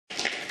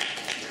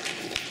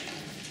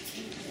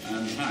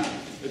Hi.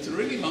 It's a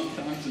really long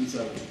time since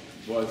I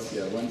was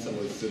here. Once I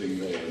was sitting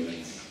there, and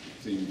it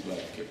seems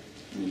like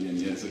a million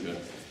years ago.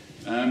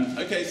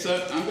 Okay,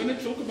 so I'm going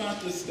to talk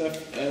about this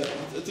stuff.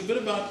 It's a bit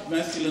about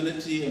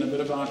masculinity and a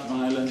bit about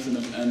violence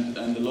and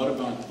a lot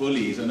about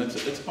bullies. And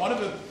it's part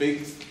of a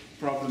big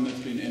problem that's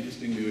been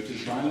interesting me, which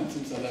is violence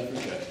in South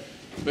Africa.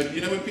 But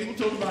you know, when people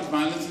talk about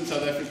violence in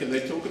South Africa,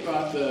 they talk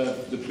about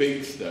the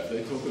big stuff.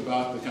 They talk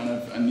about the kind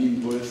of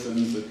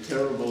annihilations, the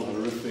terrible,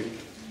 horrific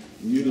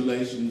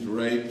mutilations,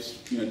 rapes,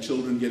 you know,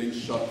 children getting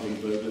shot when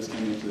burglars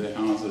come into their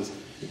houses.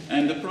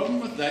 And the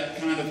problem with that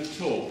kind of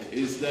talk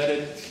is that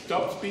it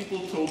stops people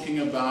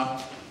talking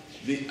about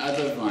the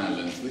other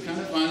violence, the kind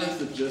of violence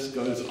that just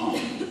goes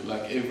on,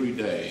 like every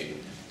day.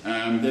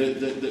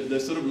 The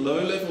sort of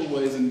low-level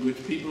ways in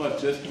which people are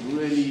just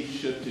really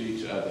shit to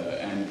each other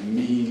and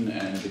mean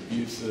and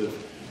abusive.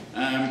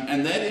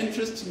 And that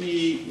interests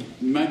me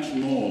much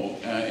more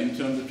in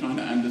terms of trying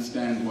to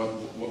understand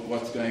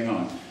what's going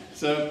on.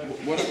 So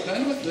what I've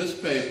done with this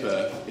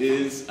paper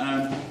is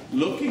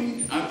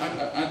looking,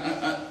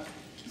 I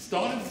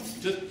started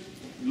just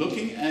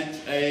looking at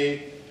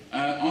a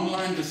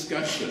online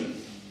discussion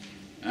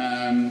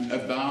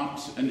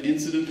about an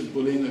incident of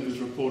bullying that was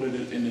reported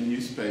in a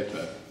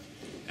newspaper.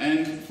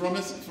 And from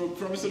a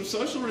sort of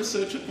social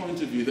researcher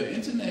point of view, the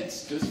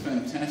internet's just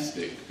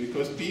fantastic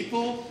because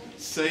people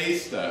say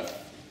stuff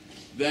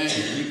that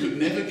you could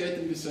never get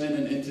them to say in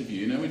an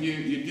interview. You know, when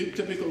you do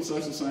typical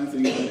social science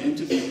things and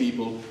interview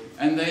people,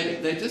 and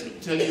they just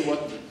tell you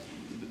what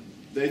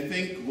they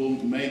think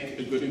will make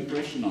a good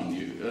impression on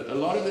you. A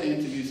lot of the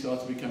interview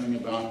starts becoming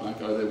about,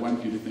 like, oh, they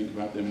want you to think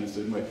about them in a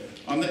certain way.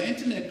 On the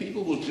internet,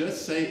 people will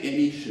just say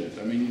any shit.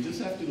 I mean, you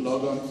just have to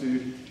log on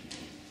to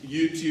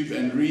YouTube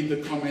and read the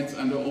comments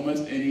under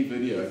almost any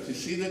video to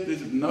see that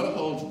there's no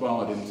holds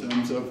barred in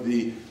terms of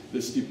the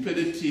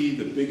stupidity,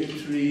 the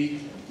bigotry,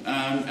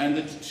 and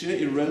the sheer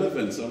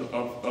irrelevance of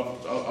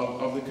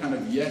the kind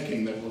of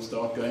yakking that will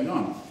start going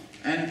on.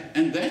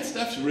 And that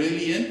stuff's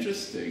really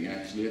interesting,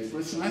 actually. It's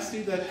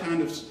precisely that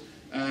kind of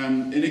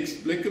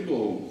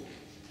inexplicable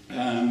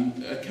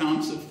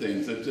accounts of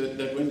things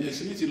that when, as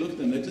soon as you look at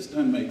them, they just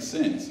don't make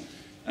sense.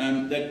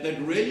 That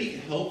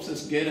really helps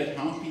us get at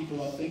how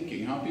people are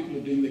thinking, how people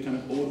are doing the kind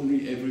of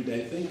ordinary,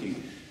 everyday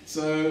thinking.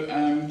 So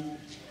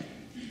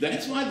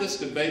that's why this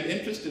debate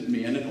interested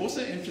me, and it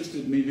also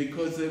interested me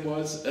because there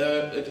was,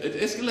 it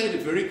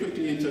escalated very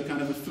quickly into a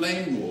kind of a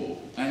flame war,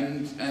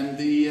 and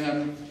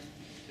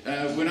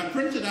when I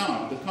printed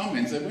out the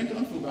comments, they went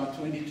on for about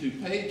 22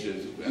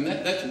 pages, and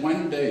that's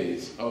 1 day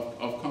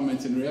of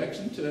comments in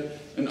reaction to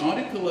an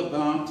article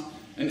about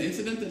an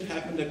incident that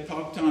happened at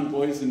Parktown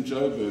Boys in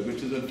Joburg,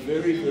 which is a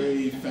very,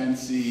 very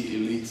fancy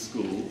elite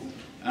school,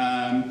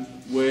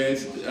 where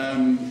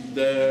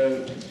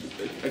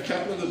a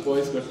couple of the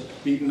boys got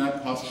beaten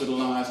up,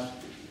 hospitalized,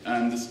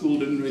 and the school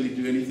didn't really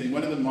do anything.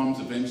 One of the moms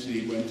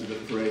eventually went to the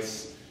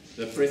press.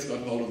 The press got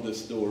hold of the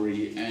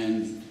story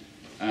and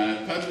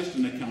published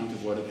an account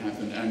of what had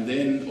happened, and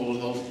then all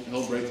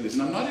hell breaks loose.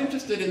 And I'm not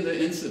interested in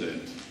the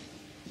incident.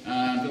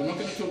 I'm not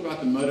going to talk about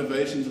the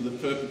motivations of the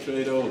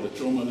perpetrator or the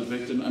trauma of the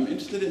victim. I'm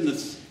interested in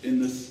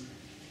this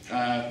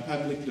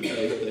public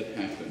debate that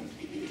happened.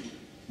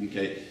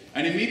 Okay,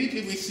 and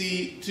immediately we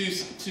see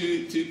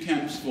two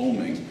camps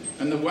forming,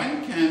 and the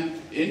one camp,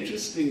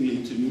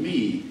 interestingly to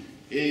me,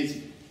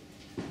 is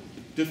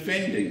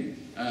defending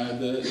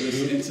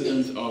this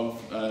incident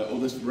of, or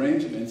this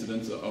range of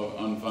incidents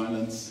on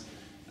violence.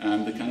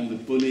 The kind of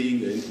the bullying,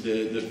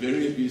 the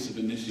very abusive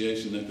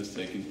initiation that was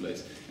taking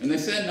place. And they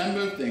say a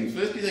number of things.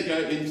 Firstly, they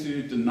go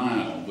into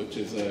denial, which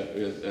is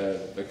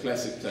a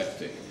classic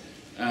tactic.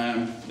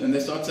 And they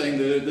start saying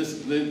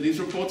these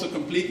reports are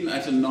complete and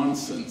utter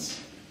nonsense.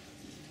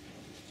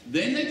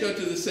 Then they go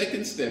to the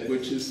second step,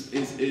 which is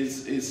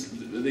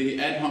the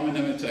ad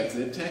hominem attacks,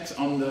 the attacks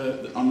on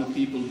the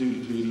people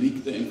who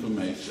leak the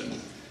information.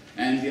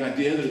 And the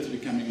idea that it's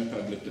becoming a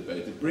public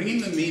debate. Bringing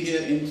the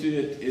media into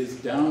it is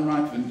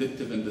downright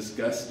vindictive and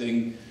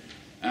disgusting.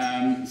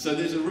 So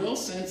there's a real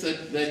sense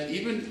that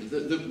even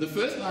the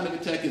first line of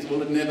attack is,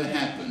 well, it never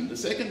happened. The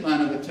second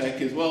line of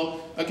attack is,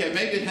 well, okay,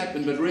 maybe it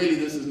happened, but really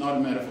this is not a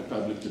matter for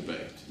public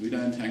debate. We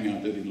don't hang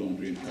out dirty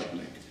laundry in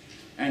public.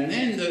 And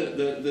then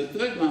the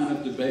third line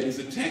of debate is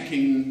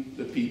attacking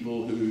the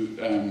people who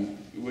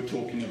were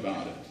talking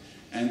about it.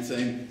 And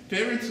saying,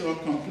 parents who are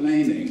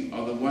complaining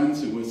are the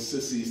ones who were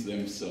sissies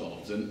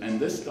themselves. And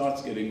this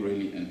starts getting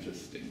really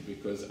interesting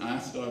because I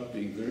start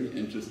being very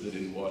interested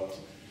in what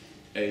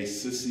a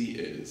sissy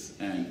is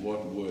and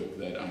what work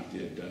that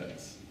idea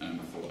does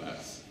for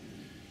us.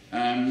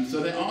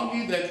 So they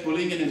argue that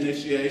bullying and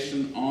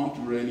initiation aren't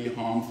really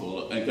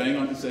harmful, going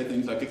on to say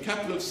things like a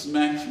couple of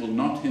smacks will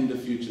not hinder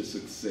future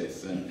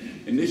success, and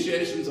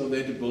initiations are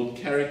there to build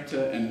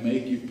character and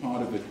make you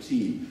part of a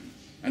team.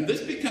 And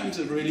this becomes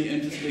a really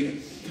interesting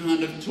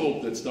kind of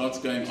talk that starts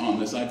going on,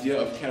 this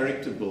idea of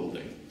character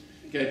building.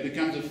 Okay, it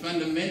becomes a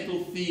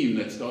fundamental theme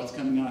that starts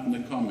coming out in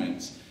the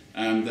comments.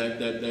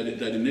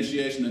 that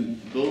initiation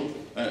and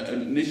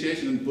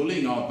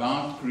bullying are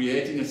about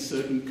creating a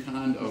certain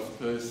kind of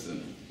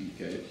person.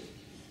 Okay.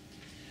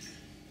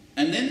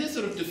 And then the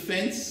sort of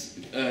defense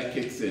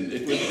kicks in.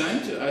 It was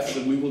done to us,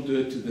 so we will do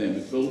it to them.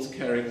 It builds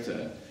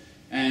character.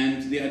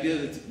 And the idea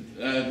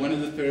that one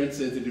of the parents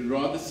said that he'd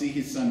rather see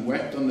his son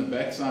whacked on the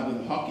backside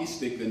with a hockey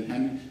stick than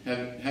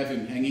have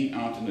him hanging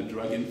out in a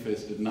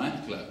drug-infested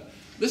nightclub.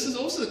 This is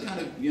also the kind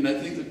of,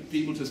 thing that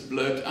people just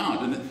blurt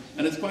out.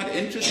 And it's quite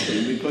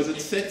interesting because it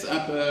sets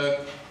up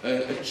a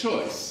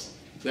choice.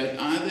 That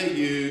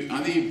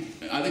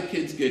either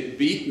kids get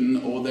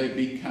beaten or they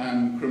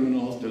become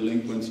criminals,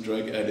 delinquents,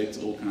 drug addicts,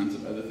 all kinds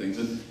of other things,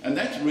 and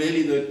that's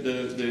really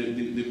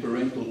the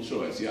parental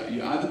choice.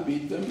 You either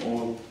beat them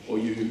or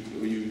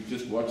you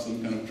just watch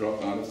them kind of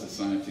drop out of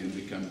society and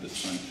become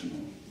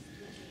dysfunctional.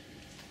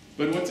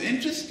 But what's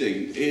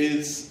interesting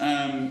is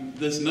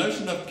this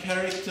notion of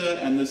character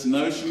and this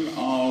notion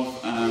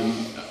of,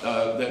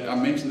 that I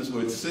mentioned this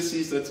word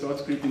sissies that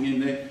starts creeping in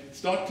there,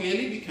 start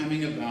clearly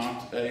becoming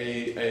about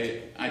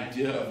an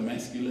idea of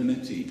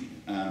masculinity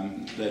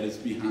that is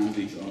behind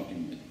these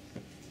arguments.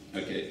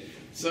 Okay,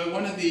 so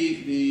one of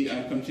the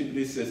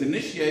contributors says,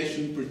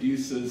 initiation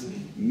produces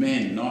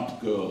men, not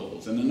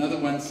girls. And another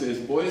one says,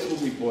 boys will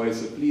be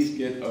boys, so please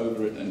get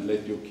over it and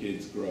let your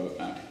kids grow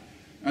up.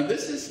 Now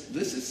this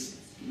is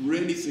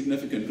really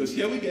significant because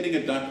here we're getting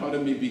a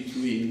dichotomy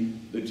between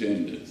the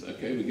genders.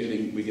 Okay,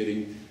 we're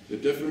getting the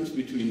difference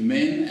between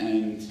men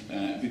and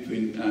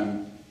between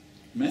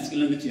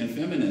masculinity and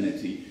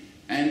femininity,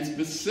 and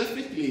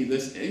specifically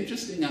this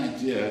interesting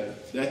idea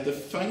that the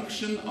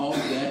function of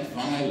that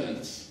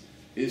violence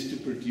is to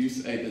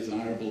produce a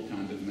desirable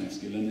kind of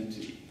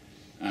masculinity.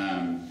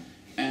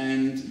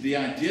 And the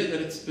idea that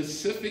it's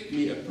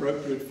specifically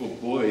appropriate for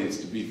boys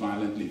to be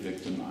violently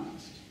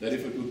victimized. That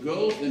if it were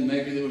girls, then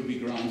maybe there would be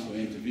grounds for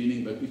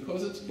intervening, but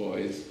because it's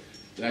boys,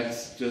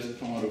 that's just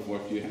part of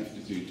what you have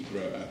to do to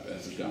grow up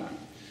as a guy.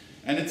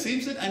 And it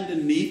seems that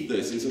underneath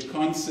this is a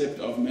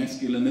concept of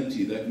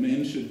masculinity, that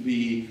men should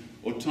be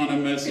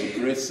autonomous,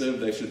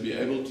 aggressive, they should be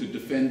able to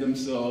defend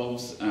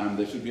themselves,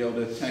 they should be able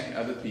to attack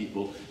other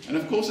people. And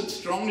of course it's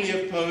strongly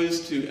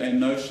opposed to a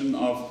notion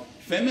of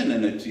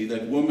femininity,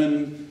 that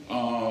women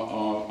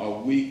are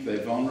weak,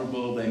 they're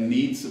vulnerable, they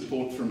need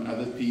support from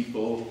other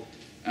people.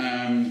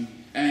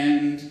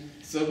 And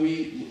so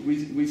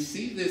we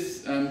see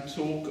this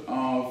talk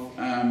of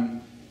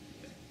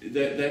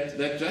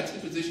that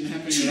juxtaposition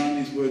happening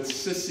around these words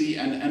sissy,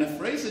 and a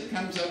phrase that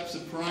comes up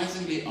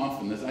surprisingly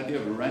often, this idea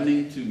of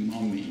running to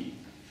mommy.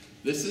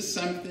 This is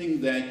something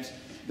that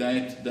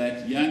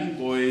young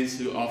boys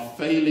who are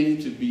failing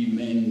to be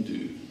men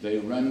do. They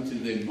run to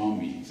their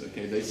mommies,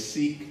 okay? They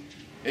seek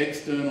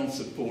external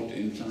support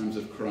in times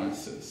of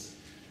crisis.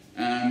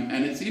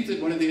 And it seems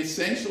that one of the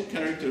essential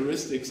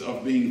characteristics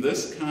of being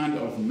this kind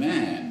of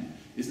man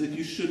is that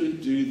you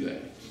shouldn't do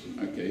that.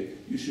 Okay?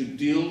 You should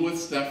deal with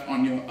stuff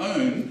on your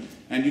own,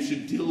 and you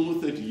should deal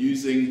with it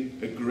using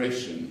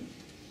aggression.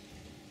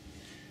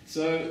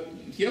 So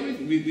here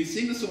we've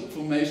seen the sort of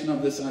formation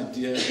of this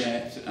idea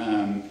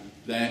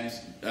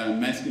that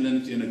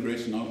masculinity and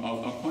aggression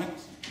are quite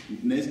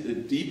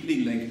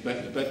deeply linked,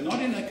 but not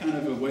in a kind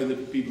of a way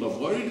that people are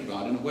worried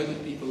about, in a way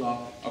that people are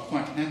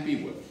quite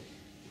happy with.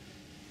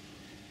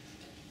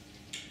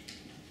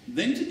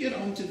 Then to get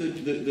on to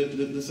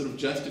the sort of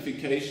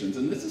justifications,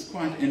 and this is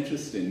quite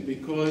interesting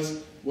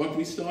because what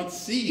we start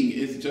seeing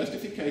is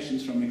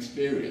justifications from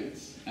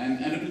experience.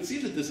 And it would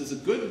seem that this is a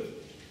good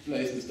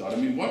place to start. I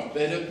mean, what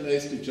better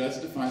place to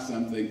justify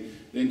something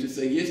than to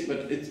say, yes,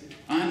 but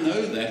I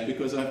know that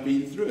because I've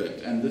been through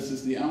it, and this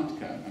is the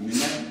outcome. I mean,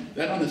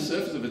 that on the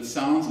surface of it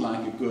sounds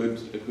like a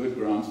good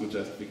grounds for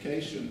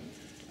justification.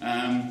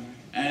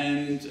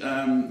 And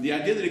the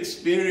idea that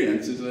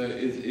experience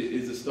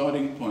is a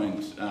starting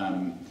point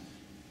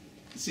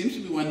seems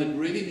to be one that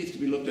really needs to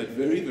be looked at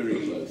very,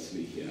 very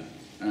closely here.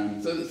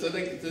 So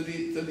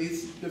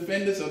these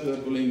defenders of the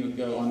bullying would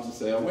go on to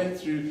say, I went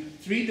through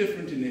 3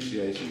 different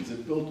initiations.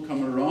 It built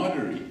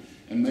camaraderie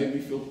and made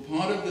me feel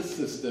part of the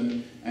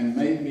system and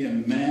made me a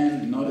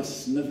man, not a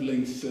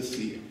sniveling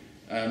sissy.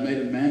 Made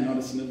a man, not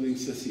a sniveling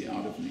sissy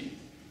out of me.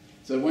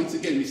 So once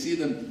again, we see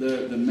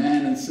the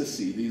man and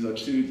sissy. These are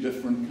 2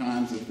 different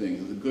kinds of things.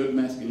 There's a good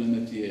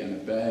masculinity and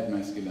a bad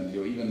masculinity,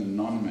 or even a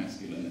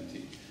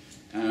non-masculinity.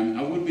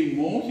 I would be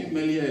more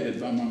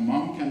humiliated by my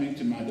mom coming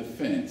to my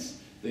defense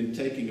than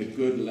taking a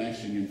good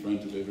lashing in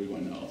front of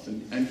everyone else.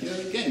 And here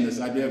again,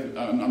 this idea of,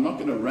 I'm not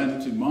going to run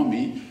to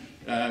mommy.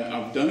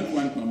 I don't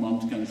want my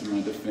mom to come to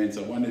my defense.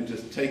 I want to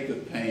just take the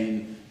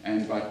pain,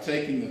 and by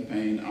taking the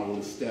pain, I will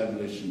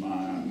establish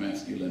my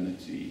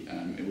masculinity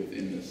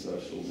within the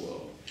social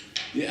world.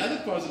 The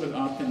other positive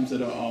outcomes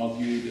that are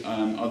argued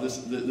are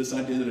this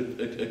idea that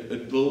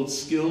it builds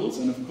skills,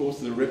 and of course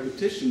the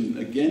repetition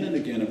again and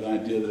again of the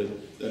idea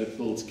that it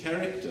builds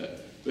character.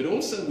 But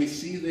also we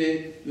see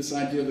there this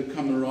idea of the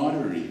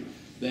camaraderie,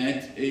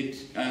 that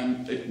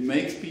it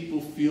makes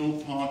people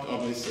feel part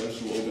of a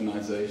social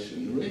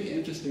organization. A really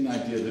interesting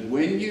idea that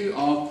when you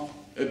are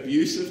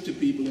abusive to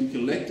people in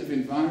collective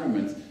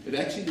environments, it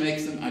actually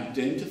makes them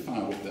identify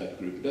with that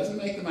group. It doesn't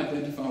make them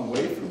identify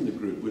away from the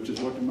group, which is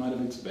what we might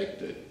have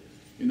expected.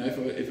 You know, if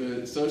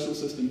a social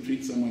system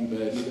treats someone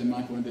badly, they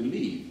might want to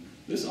leave.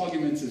 This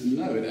argument says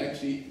no, it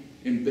actually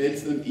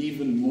embeds them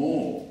even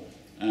more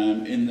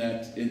in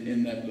that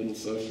little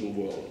social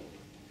world.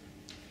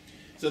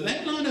 So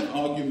that line of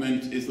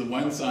argument is the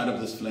one side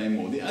of this flame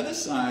war. The other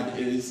side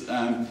is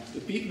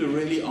the people who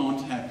really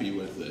aren't happy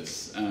with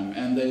this.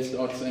 And they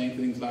start saying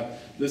things like,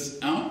 this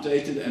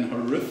outdated and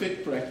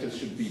horrific practice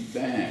should be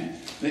banned.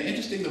 Now,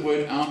 interesting, the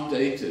word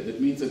outdated.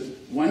 It means that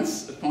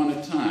once upon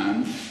a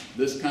time,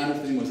 this kind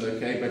of thing was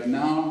okay, but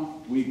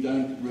now we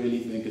don't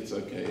really think it's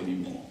okay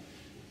anymore.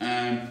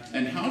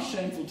 And how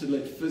shameful to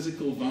let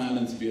physical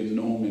violence be a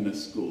norm in a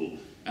school.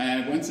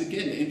 Once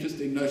again, the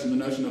interesting notion, the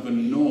notion of a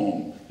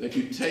norm, that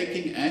you're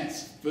taking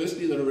acts,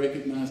 firstly, that are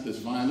recognized as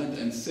violent,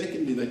 and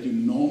secondly, that you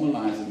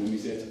normalize them when you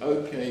say it's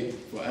okay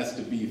for us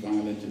to be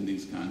violent in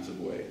these kinds of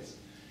ways.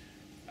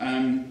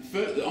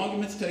 The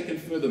argument's taken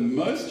further.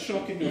 Most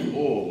shocking of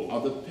all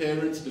are the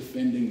parents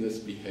defending this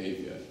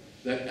behavior.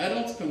 That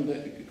adults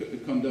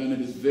condone it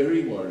is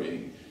very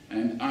worrying,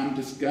 and I'm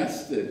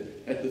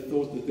disgusted at the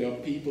thought that there are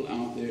people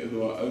out there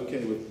who are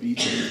okay with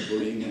beating,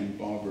 bullying, and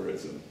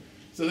barbarism.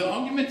 So the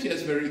argument here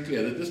is very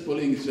clear that this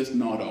bullying is just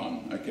not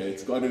on. Okay,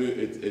 it's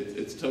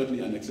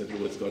totally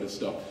unacceptable. It's got to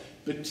stop.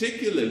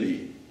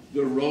 Particularly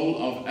the role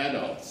of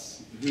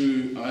adults,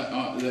 who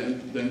the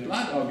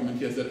implied argument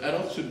here is that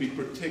adults should be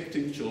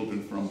protecting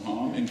children from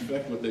harm. In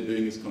fact, what they're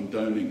doing is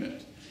condoning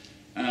it.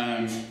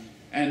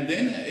 And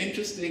then an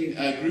interesting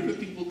group of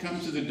people come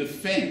to the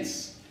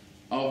defense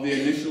of the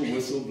initial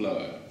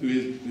whistleblower,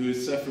 who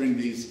is suffering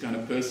these kind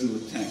of personal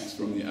attacks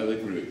from the other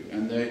group.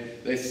 And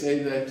they say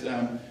that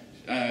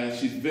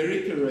she's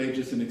very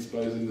courageous in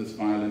exposing this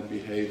violent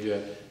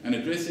behavior and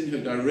addressing her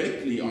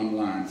directly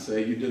online,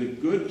 say, you did a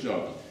good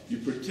job. You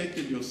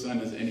protected your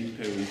son as any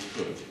parent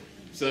could.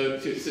 So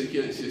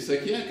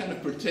here a kind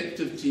of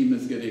protective team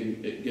is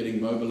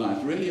getting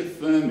mobilized, really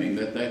affirming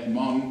that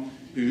mom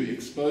who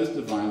exposed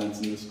the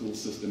violence in the school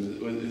system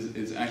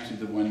is actually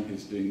the one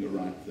who's doing the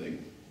right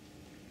thing.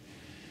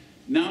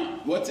 Now,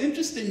 what's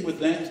interesting with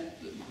that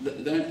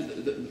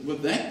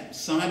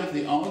side of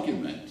the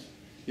argument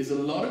is a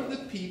lot of the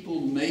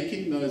people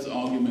making those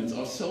arguments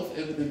are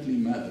self-evidently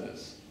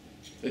mothers.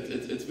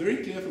 It's very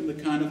clear from the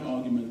kind of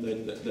argument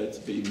that's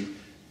being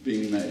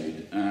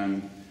made.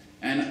 And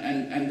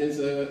there's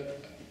a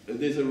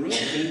real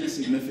gender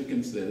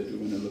significance there that we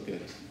want to look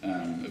at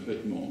a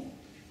bit more.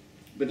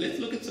 But let's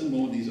look at some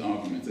more of these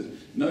arguments.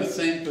 No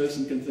sane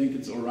person can think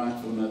it's all right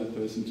for another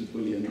person to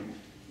bully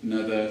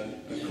another.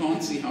 I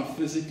can't see how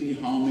physically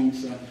harming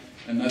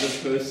another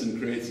person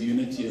creates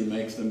unity and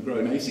makes them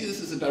grow. Now you see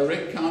this is a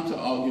direct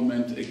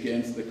counter-argument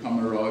against the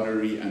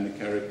camaraderie and the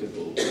character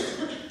building.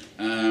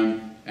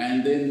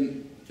 And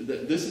then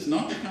this is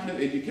not the kind of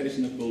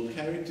education that builds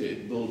character,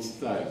 it builds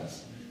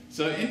thugs.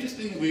 So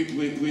interestingly,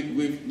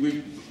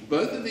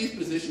 both of these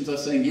positions are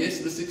saying, yes,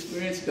 this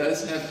experience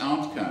does have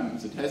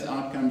outcomes. It has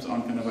outcomes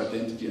on kind of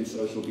identity and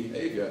social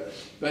behavior.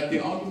 But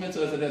the arguments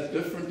are that it has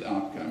different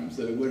outcomes.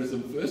 So whereas the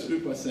first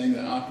group are saying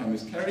the outcome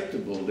is character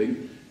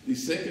building, the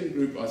second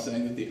group are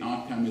saying that the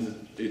outcome is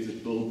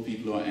it builds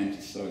people who are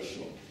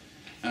antisocial.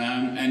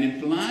 And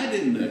implied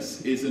in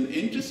this is an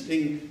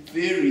interesting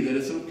theory that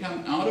has sort of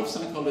come out of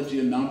psychology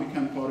and now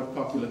become part of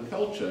popular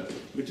culture,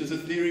 which is a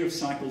theory of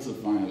cycles of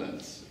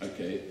violence.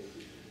 Okay.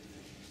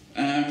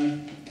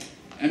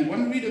 And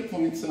one reader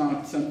points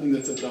out something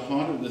that's at the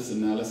heart of this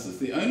analysis.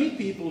 The only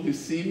people who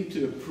seem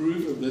to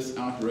approve of this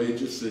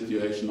outrageous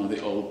situation are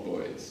the old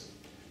boys.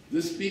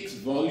 This speaks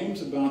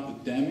volumes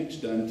about the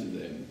damage done to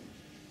them.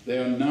 They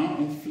are now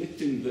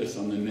inflicting this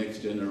on the next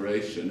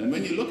generation. And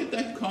when you look at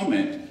that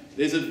comment,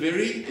 there's a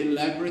very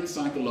elaborate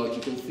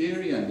psychological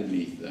theory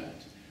underneath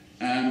that.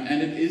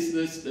 And it is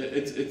this,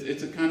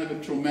 it's a kind of a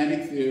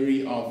traumatic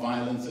theory of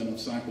violence and of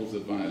cycles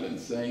of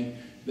violence, saying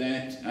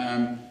that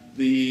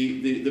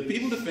the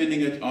people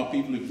defending it are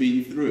people who've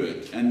been through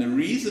it. And the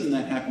reason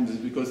that happens is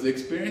because the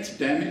experience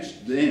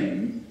damaged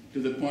them to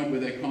the point where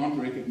they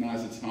can't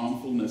recognize its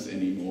harmfulness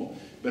anymore,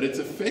 but it's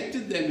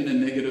affected them in a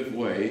negative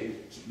way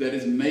that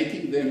is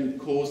making them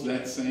cause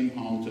that same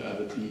harm to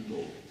other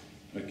people.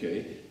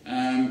 Okay?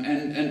 And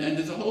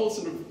there's a whole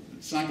sort of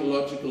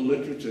psychological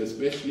literature,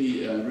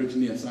 especially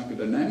originally in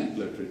psychodynamic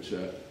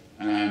literature,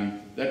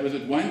 that was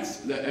at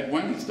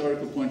one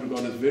historical point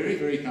regarded as very,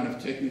 very kind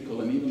of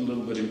technical and even a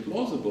little bit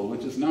implausible,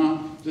 which has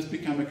now just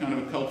become a kind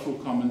of a cultural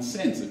common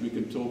sense that we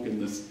can talk in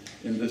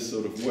this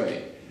sort of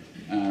way.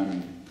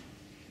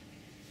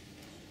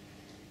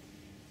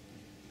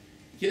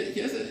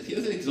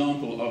 Here's an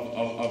example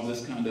of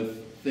this kind of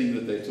thing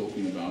that they're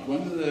talking about.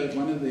 One of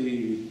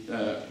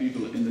the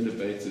people in the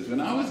debate says,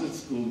 when I was at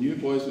school, new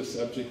boys were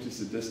subject to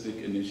sadistic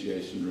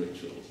initiation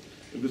rituals.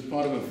 It was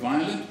part of a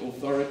violent,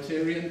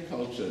 authoritarian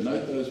culture.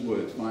 Note those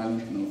words,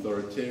 violent and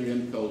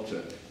authoritarian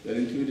culture, that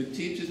included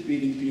teachers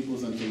beating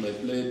pupils until they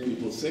bled,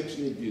 pupils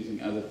sexually abusing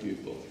other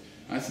pupils.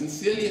 I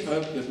sincerely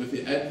hope that with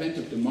the advent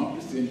of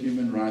democracy and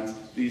human rights,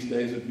 these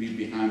days would be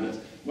behind us.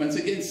 Once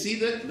again, see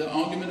the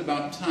argument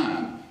about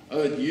time. Oh,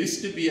 it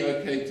used to be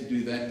okay to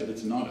do that, but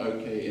it's not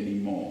okay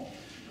anymore.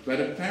 But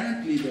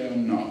apparently they are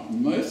not.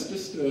 Most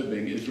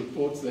disturbing is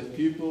reports that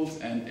pupils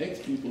and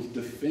ex-pupils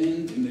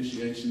defend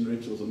initiation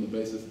rituals on the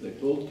basis that they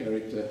build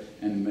character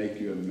and make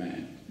you a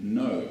man.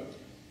 No.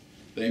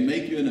 They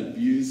make you an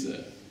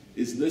abuser.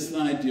 Is this the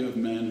idea of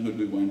manhood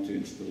we want to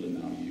instill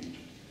in our youth?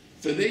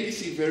 So there you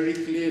see very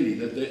clearly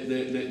that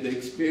the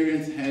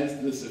experience has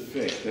this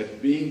effect,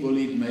 that being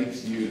bullied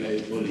makes you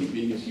a bully,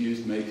 being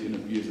abused makes you an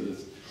abuser,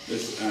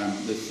 this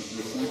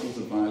cycles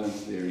of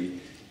violence theory.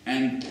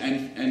 And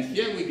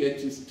here we get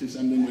to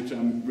something which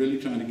I'm really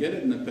trying to get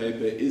at in the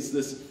paper, is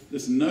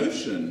this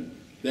notion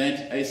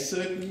that a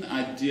certain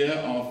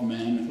idea of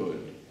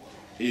manhood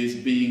is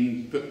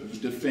being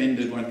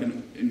defended, one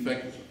can, in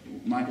fact,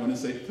 might want to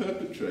say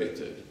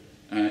perpetrated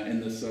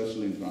in the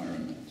social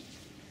environment.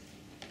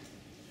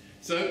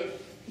 So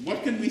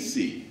what can we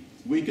see?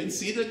 We can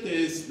see that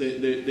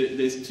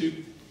there's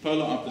two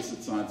polar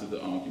opposite sides of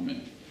the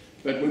argument.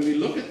 But when we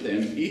look at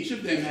them, each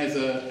of them has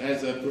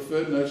a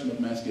preferred notion of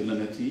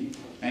masculinity,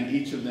 and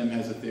each of them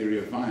has a theory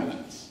of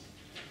violence.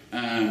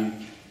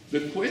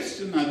 The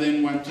question I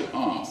then want to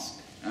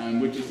ask,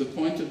 which is the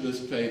point of this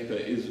paper,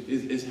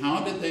 is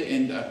how did they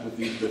end up with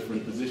these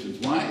different positions?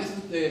 Why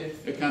isn't there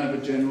a kind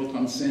of a general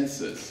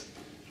consensus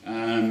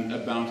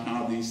about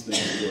how these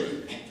things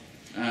work?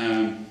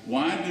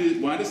 Why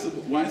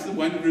is the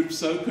one group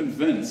so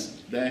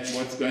convinced that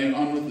what's going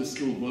on with the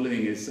school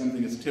bullying is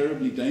something that's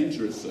terribly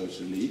dangerous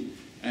socially,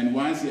 and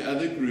why is the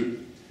other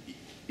group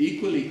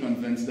equally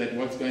convinced that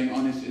what's going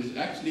on is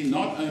actually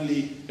not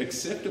only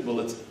acceptable,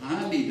 it's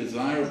highly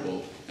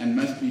desirable and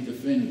must be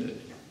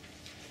defended?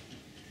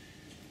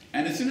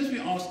 And as soon as we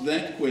ask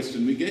that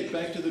question, we get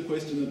back to the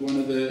question that one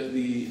of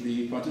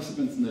the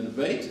participants in the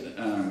debate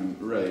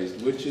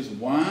raised, which is,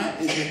 why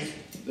is it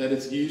that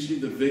it's usually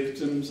the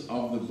victims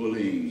of the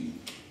bullying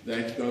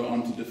that go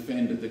on to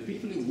defend it? The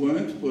people who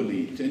weren't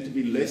bullied tend to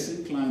be less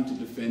inclined to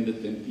defend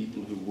it than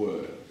people who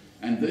were.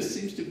 And this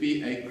seems to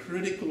be a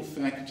critical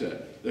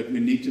factor that we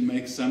need to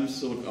make some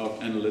sort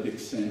of analytic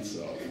sense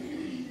of.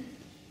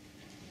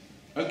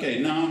 Okay,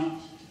 now,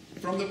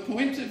 from the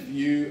point of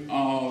view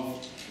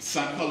of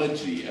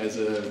psychology as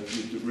a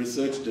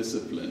research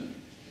discipline,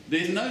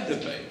 there's no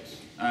debate.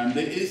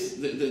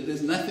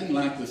 There's nothing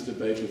like this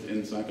debate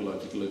within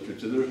psychological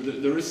literature.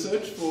 The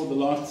research for the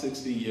last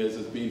 60 years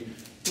has been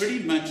pretty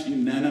much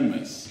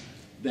unanimous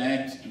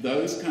that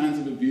those kinds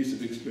of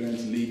abusive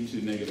experience lead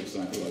to negative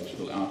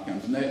psychological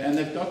outcomes. And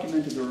they've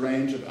documented a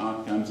range of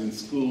outcomes in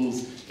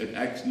schools. It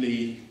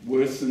actually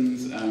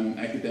worsens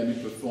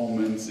academic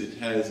performance. It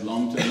has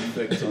long-term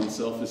effects on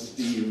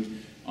self-esteem,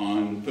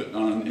 on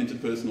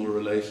interpersonal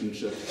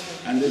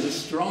relationships. And there's a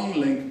strong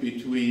link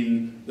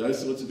between those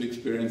sorts of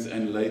experience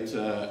and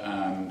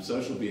later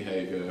social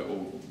behavior,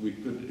 or we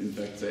could in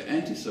fact say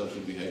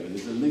antisocial behavior.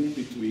 There's a link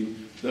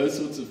between those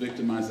sorts of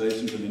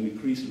victimizations and an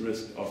increased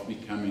risk of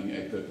becoming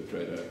a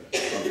perpetrator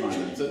of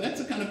violence. So that's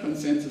a kind of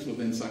consensus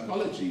within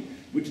psychology,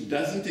 which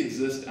doesn't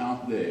exist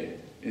out there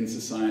in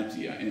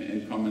society,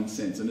 in common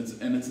sense. And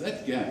it's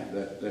that gap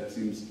that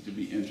seems to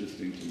be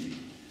interesting to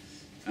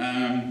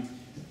me.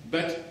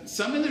 But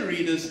some of the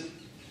readers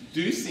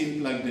do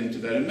seem plugged into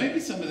that, and maybe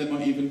some of them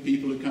are even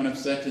people who kind of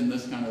sat in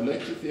this kind of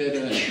lecture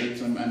theatre and did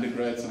some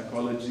undergrad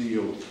psychology,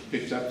 or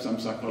picked up some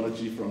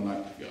psychology from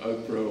like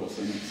Oprah or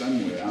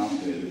somewhere out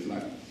there. There's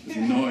like this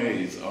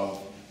noise of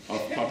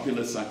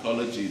popular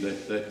psychology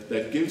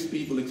that gives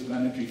people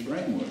explanatory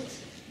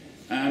frameworks.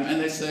 And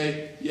they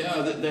say,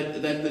 yeah, that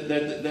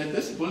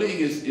this bullying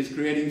is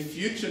creating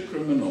future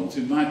criminals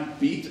who might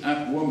beat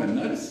up women.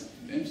 Notice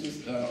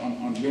emphasis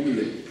on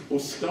women, or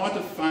start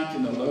a fight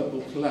in a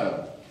local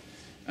club.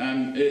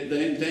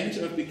 They're in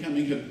danger of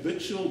becoming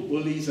habitual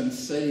bullies and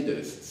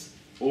sadists,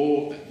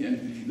 or,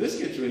 and this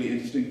gets really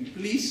interesting,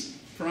 police,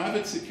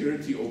 private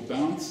security, or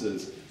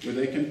bouncers, where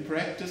they can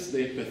practice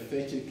their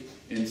pathetic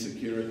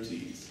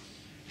insecurities.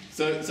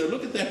 So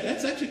look at that.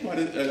 That's actually quite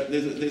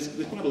there's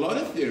quite a lot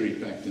of theory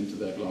packed into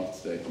that last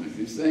statement.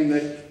 He's saying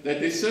that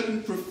there's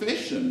certain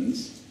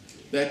professions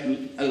that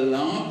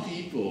allow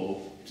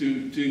people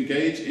to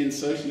engage in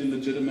socially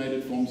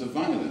legitimated forms of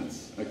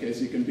violence. Okay,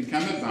 so you can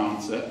become a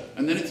bouncer,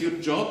 and then it's your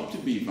job to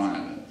be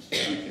violent.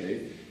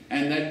 Okay,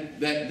 and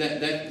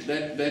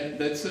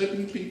that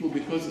certain people,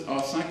 because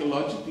are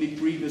psychologically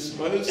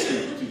predisposed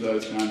to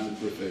those kinds of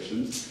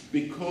professions,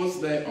 because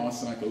they are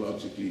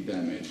psychologically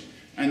damaged.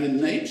 And the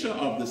nature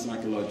of the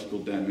psychological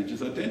damage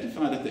is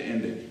identified at the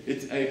end.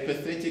 It's a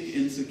pathetic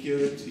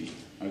insecurity.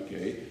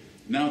 Okay.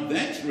 Now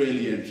that's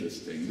really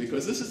interesting,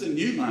 because this is a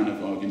new line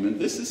of argument.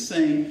 This is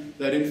saying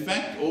that in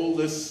fact all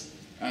this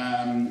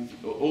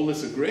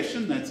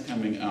aggression that's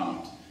coming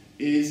out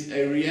is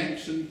a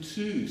reaction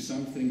to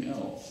something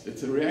else.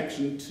 It's a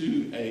reaction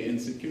to a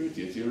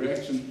insecurity. It's a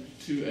reaction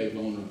to a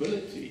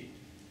vulnerability.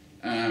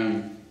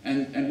 And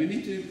we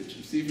need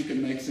to see if we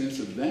can make sense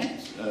of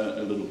that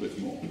a little bit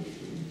more.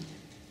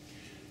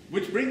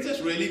 Which brings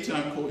us really to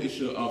our core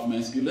issue of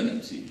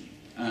masculinity.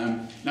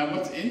 Now,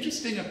 what's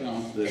interesting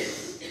about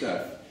this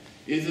stuff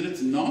is that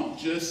it's not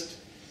just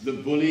the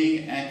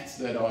bullying acts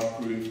that are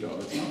approved of.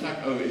 It's not like,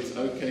 oh, it's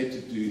okay to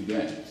do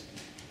that.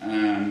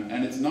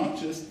 And it's not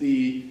just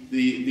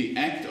the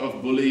act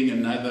of bullying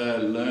another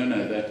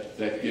learner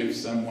that gives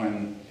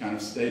someone kind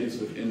of status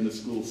within the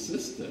school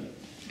system.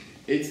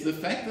 It's the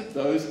fact that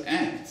those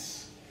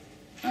acts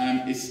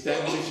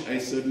establish a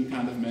certain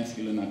kind of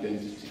masculine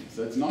identity.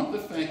 So it's not the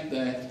fact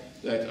that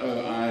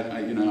oh,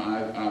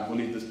 I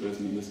bullied this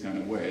person in this kind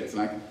of way. It's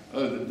like,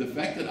 oh, the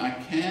fact that I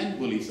can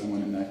bully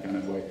someone in that kind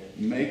of way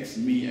makes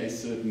me a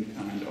certain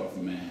kind of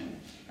man.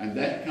 And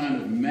that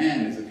kind of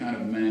man is a kind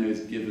of man who is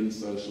given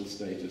social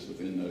status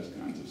within those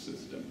kinds of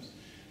systems.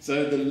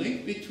 So the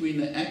link between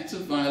the acts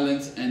of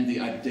violence and the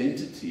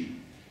identity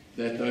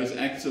that those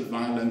acts of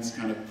violence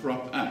kind of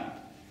prop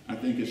up, I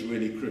think is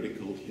really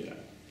critical here.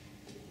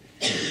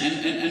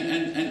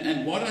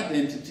 And what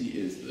identity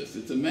is this?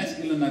 It's a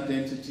masculine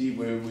identity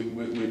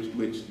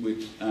which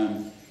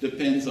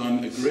depends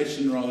on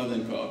aggression rather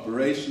than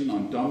cooperation,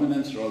 on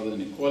dominance rather than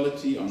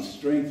equality, on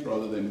strength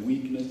rather than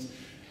weakness,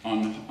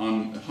 on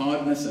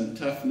hardness and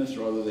toughness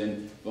rather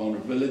than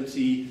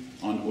vulnerability,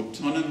 on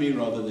autonomy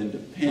rather than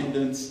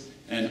dependence,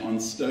 and on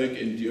stoic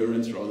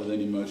endurance rather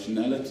than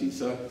emotionality.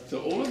 So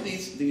all of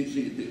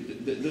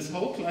this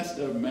whole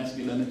cluster of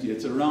masculinity,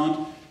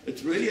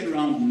 it's really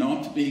around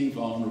not being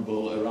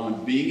vulnerable,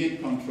 around being in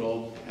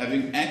control,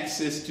 having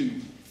access to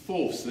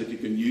force that you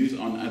can use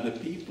on other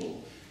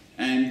people,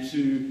 and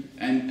to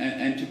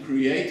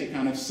create a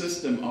kind of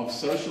system of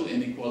social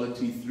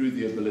inequality through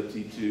the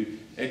ability to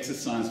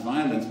exercise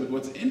violence. But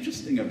what's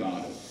interesting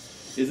about it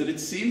is that it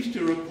seems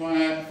to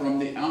require from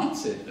the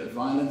outset a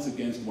violence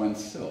against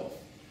oneself.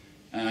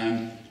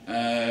 And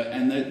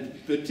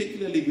that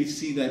particularly we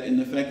see that in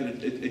the fact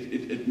that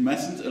it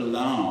mustn't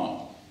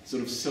allow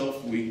sort of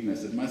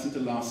self-weakness, it mustn't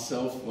allow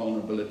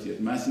self-vulnerability,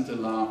 it mustn't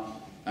allow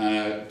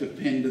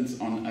dependence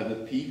on other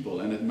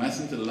people, and it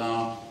mustn't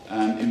allow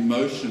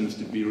emotions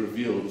to be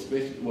revealed,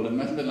 especially, well, it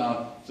mustn't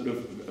allow sort of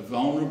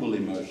vulnerable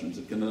emotions,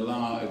 it can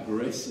allow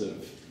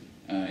aggressive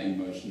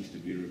emotions to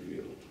be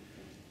revealed.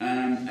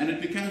 And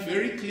it becomes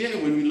very clear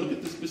when we look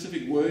at the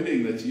specific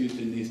wording that's used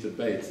in these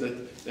debates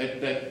that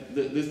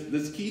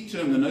this key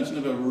term, the notion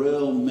of a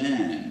real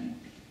man,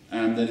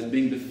 that is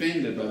being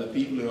defended by the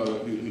people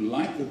who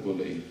like the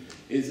bullying,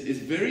 is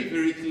very,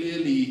 very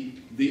clearly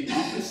the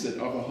opposite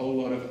of a whole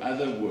lot of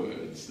other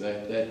words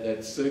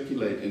that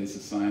circulate in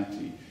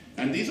society.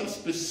 And these are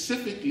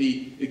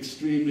specifically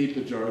extremely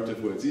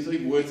pejorative words. These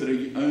are words that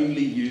are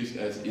only used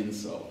as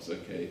insults,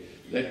 okay?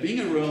 That being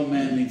a real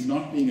man means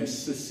not being a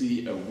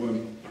sissy, a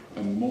wimp,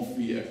 a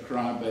morphy, a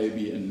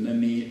crybaby, a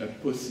ninny, a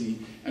pussy.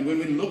 And when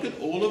we look at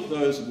all of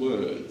those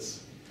words,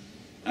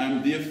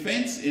 the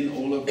offense in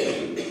all of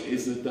those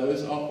is that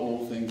those are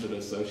all things that are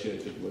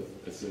associated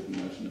with a certain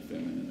notion of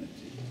femininity.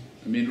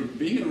 I mean,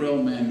 being a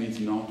real man means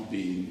not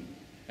being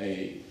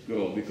a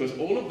girl, because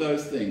all of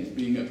those things,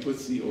 being a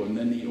pussy or a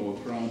ninny or a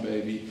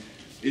crybaby,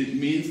 it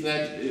means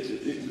that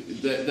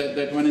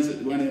one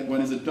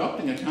is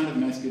adopting a kind of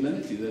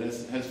masculinity that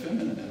has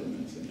feminine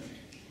elements in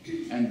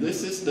it. And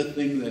this is the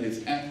thing that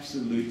is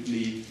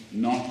absolutely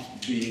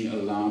not being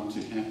allowed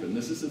to happen.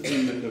 This is the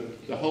thing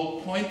that the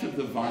whole point of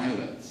the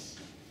violence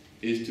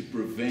is to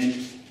prevent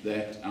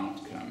that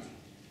outcome.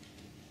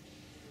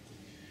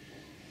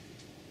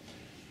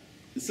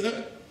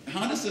 So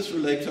how does this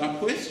relate to our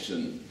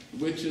question,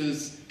 which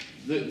is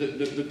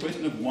the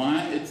question of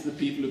why it's the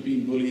people who have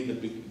been bullied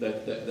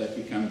that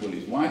become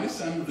bullies? Why do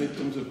some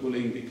victims of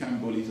bullying become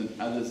bullies and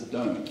others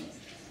don't?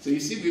 So you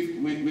see,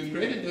 we've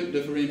created a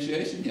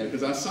differentiation here,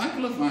 because our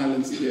cycle of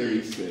violence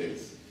theory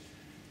says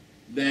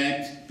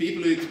that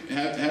people who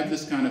have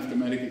this kind of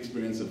traumatic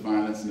experience of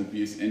violence and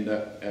abuse end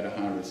up at a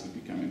high risk of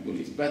becoming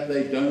bullies. But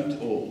they don't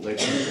all. They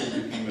don't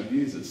all become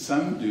abusers.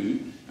 Some do,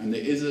 and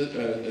there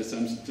is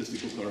some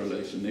statistical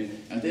correlation there,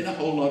 and then a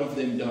whole lot of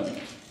them don't.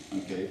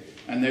 Okay?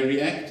 And they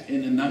react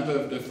in a number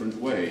of different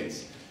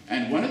ways.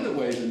 And one of the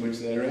ways in which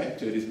they react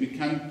to it is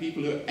become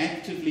people who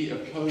actively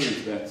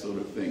oppose that sort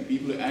of thing,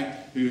 people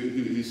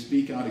who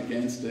speak out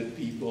against it,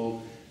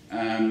 people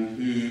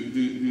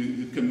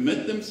who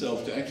commit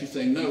themselves to actually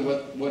saying, no,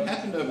 what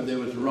happened over there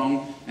was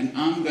wrong, and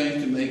I'm going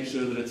to make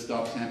sure that it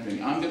stops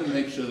happening. I'm going to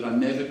make sure that I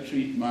never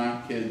treat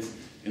my kids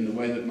in the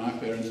way that my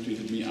parents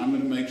treated me. I'm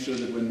going to make sure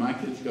that when my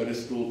kids go to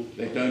school,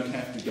 they don't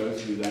have to go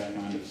through that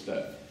kind of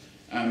stuff.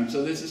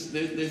 So there's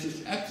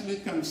this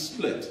absolute kind of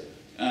split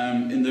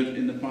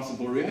in the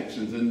possible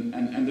reactions,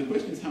 and the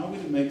question is how we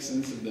make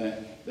sense of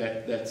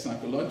that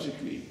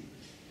psychologically.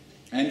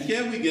 And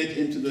here we get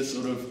into this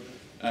sort of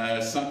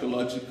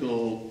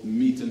psychological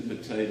meat and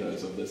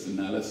potatoes of this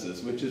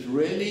analysis, which is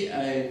really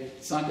a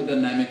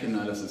psychodynamic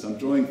analysis. I'm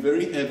drawing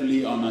very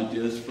heavily on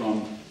ideas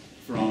from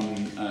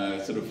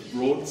sort of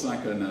broad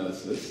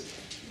psychoanalysis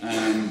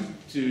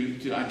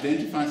to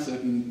identify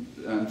certain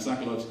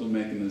psychological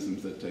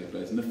mechanisms that take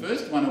place. And the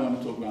first one I want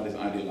to talk about is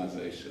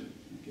idealization.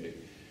 Okay?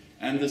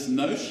 And this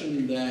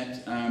notion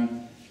that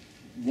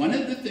one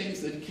of the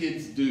things that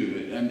kids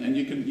do, and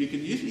you can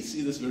usually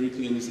see this very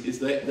clearly, is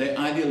they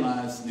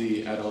idealize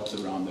the adults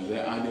around them. They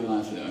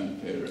idealize their own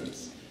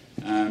parents.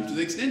 To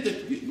the extent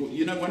that,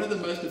 you know, one of the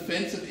most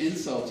offensive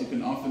insults you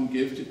can often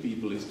give to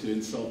people is to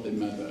insult their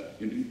mother.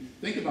 You know,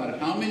 think about it.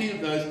 How many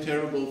of those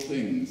terrible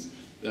things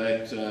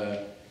that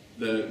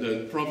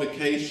the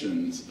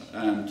provocations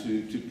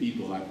to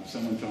people, like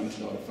someone trying to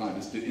start a fight,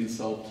 is to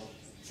insult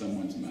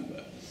someone's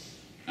mother?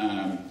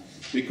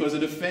 Because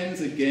it offends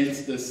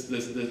against this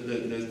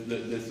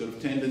sort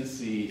of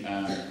tendency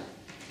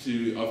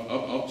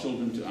of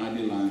children to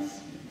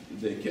idealize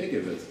their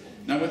caregivers.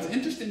 Now, what's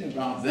interesting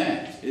about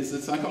that is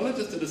that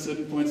psychologists at a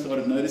certain point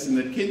started noticing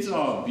that kids who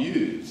are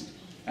abused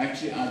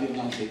actually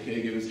idealize their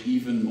caregivers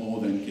even more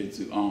than kids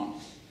who aren't.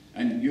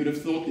 And you'd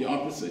have thought the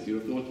opposite.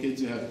 You'd have thought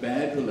kids who have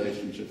bad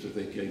relationships with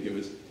their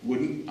caregivers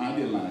wouldn't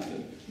idealize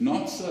them.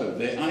 Not so.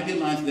 They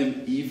idealize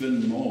them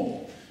even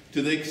more.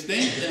 To the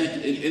extent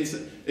that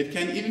it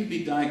can even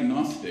be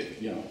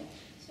diagnostic. Yeah.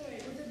 Sorry,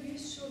 with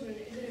abused children,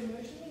 is it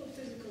emotional or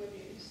physical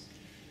abuse?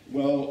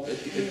 Well,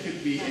 it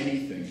could be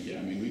anything. Yeah,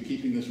 I mean, we're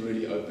keeping this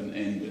really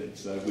open-ended.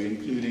 So we're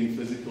including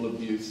physical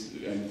abuse,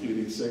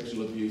 including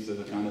sexual abuse as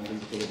a kind of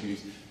physical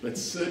abuse, but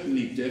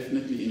certainly,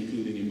 definitely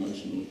including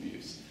emotional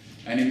abuse.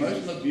 And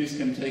emotional abuse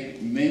can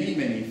take many,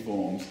 many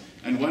forms.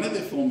 And one of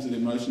the forms that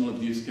emotional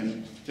abuse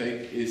can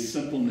take is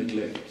simple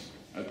neglect.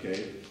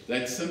 Okay,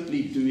 that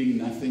simply doing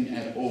nothing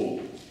at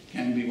all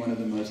can be one of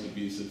the most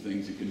abusive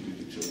things you can do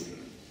to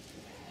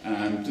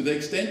children. To the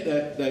extent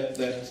that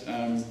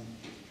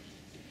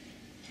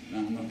no,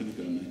 I'm not going to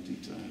go in that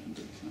detail.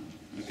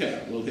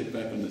 Okay, we'll hit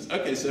back on this.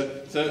 Okay, so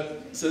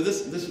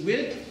this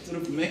weird sort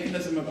of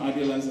mechanism of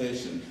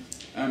idealization,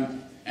 and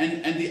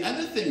the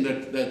other thing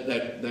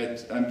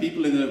that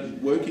people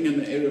working in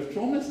the area of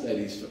trauma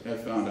studies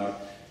have found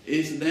out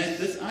is that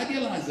this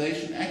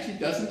idealization actually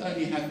doesn't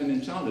only happen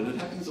in childhood, it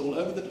happens all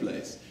over the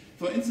place.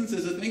 For instance,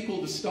 there's a thing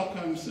called the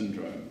Stockholm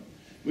Syndrome,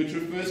 which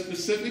refers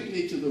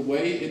specifically to the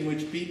way in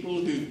which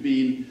people who've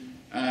been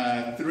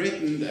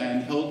threatened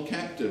and held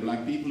captive,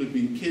 like people who've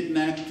been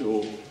kidnapped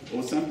or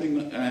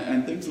something,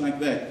 and things like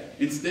that,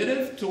 instead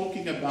of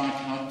talking about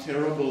how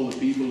terrible the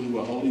people who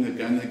were holding a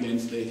gun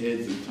against their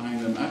heads and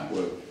tying them up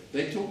were,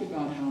 they talk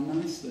about how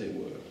nice they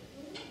were.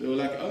 They were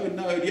like, oh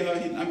no, yeah,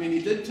 I mean,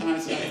 he did tie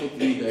us up for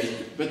 3 days,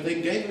 but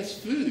they gave us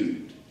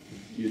food,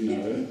 you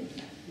know,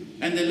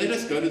 and they let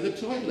us go to the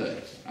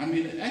toilet. I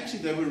mean, actually,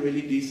 they were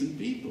really decent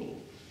people.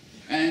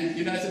 And,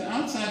 you know, as an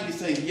outsider, you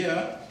say,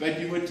 yeah, but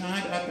you were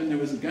tied up and there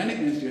was a gun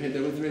against your head,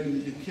 they were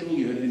threatening to kill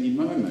you at any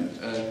moment.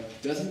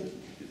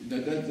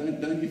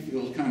 Don't you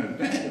feel kind of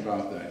bad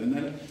about that? And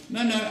they're like,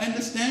 no, I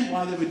understand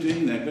why they were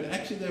doing that, but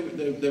actually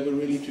they were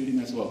really treating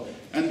us well.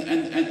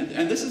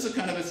 And this is a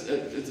kind of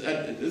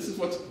this is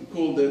what's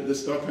called the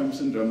Stockholm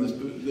Syndrome.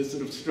 This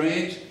sort of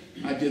strange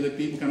idea that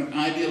people kind of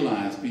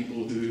idealize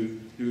people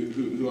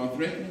who are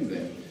threatening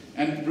them.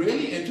 And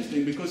really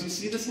interesting because you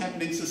see this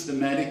happening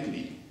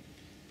systematically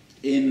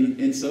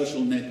in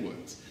social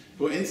networks.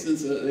 For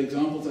instance, the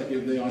examples I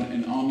give there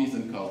in armies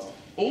and cults.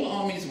 All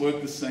armies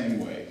work the same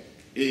way.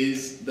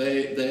 Is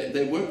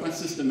they work by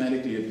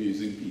systematically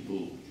abusing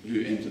people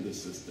who enter the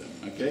system,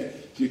 okay?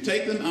 So you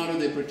take them out of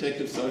their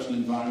protective social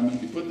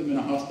environment, you put them in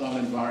a hostile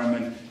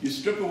environment, you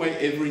strip away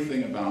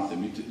everything about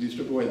them. You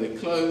strip away their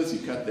clothes, you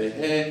cut their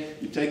hair,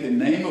 you take their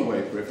name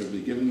away preferably,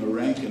 give them a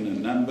rank and a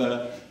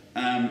number,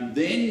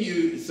 then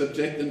you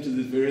subject them to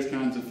these various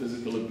kinds of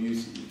physical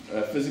abuse,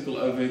 physical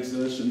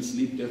overexertion,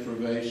 sleep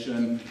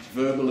deprivation,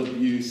 verbal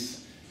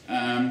abuse.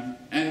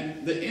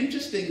 And the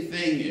interesting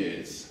thing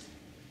is,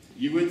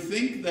 you would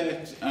think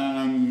that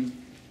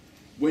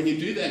when you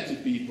do that to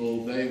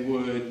people, they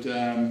would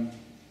go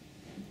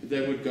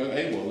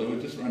AWOL, they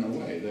would just run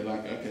away. They're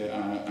like, okay,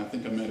 I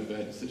think I made a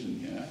bad decision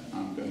here.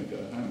 I'm going to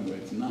go home where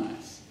it's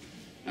nice.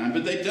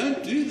 But they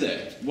don't do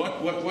that.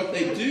 What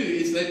they do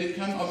is they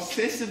become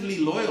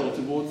obsessively loyal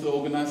towards the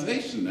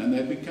organization, and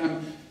they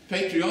become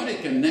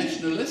patriotic and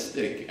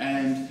nationalistic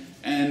and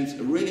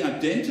really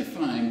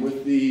identifying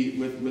with the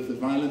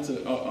violence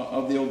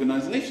of the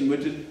organization,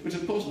 which is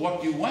of course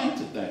what you want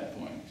at that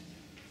point.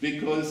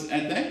 Because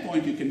at that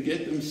point you can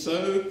get them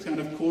so kind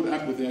of caught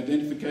up with the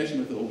identification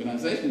with the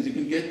organizations, you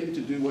can get them to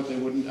do what they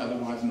wouldn't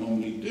otherwise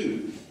normally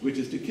do, which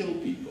is to kill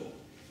people,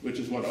 which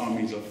is what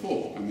armies are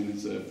for. I mean,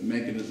 it's a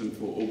mechanism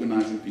for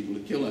organizing people to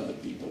kill other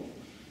people.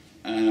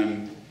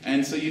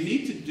 And so you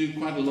need to do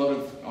quite a lot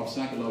of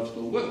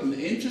psychological work. And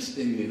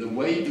interestingly, the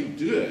way you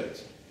do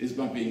it is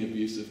by being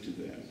abusive to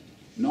them,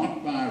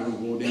 not by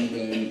rewarding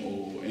them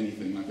or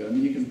anything like that. I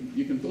mean,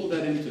 you can build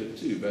that into it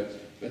too,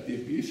 but the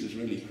abuse is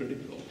really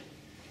critical.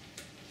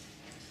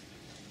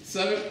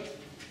 So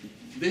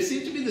there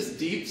seems to be this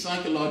deep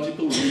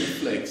psychological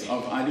reflex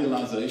of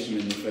idealization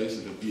in the face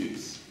of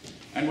abuse.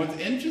 And what's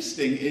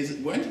interesting is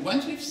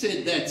once we've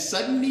said that,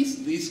 suddenly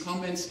these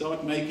comments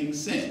start making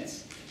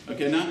sense.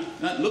 Okay, now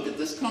look at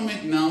this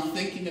comment now,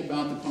 thinking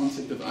about the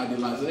concept of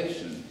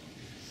idealization.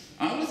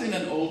 I was in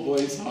an old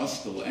boys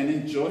hostel and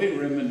enjoy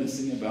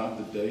reminiscing about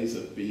the days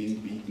of being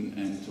beaten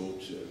and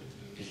tortured.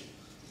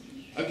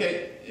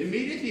 Okay,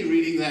 immediately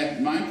reading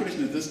that, my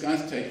impression is this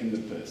guy's taking the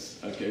piss,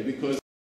 okay, because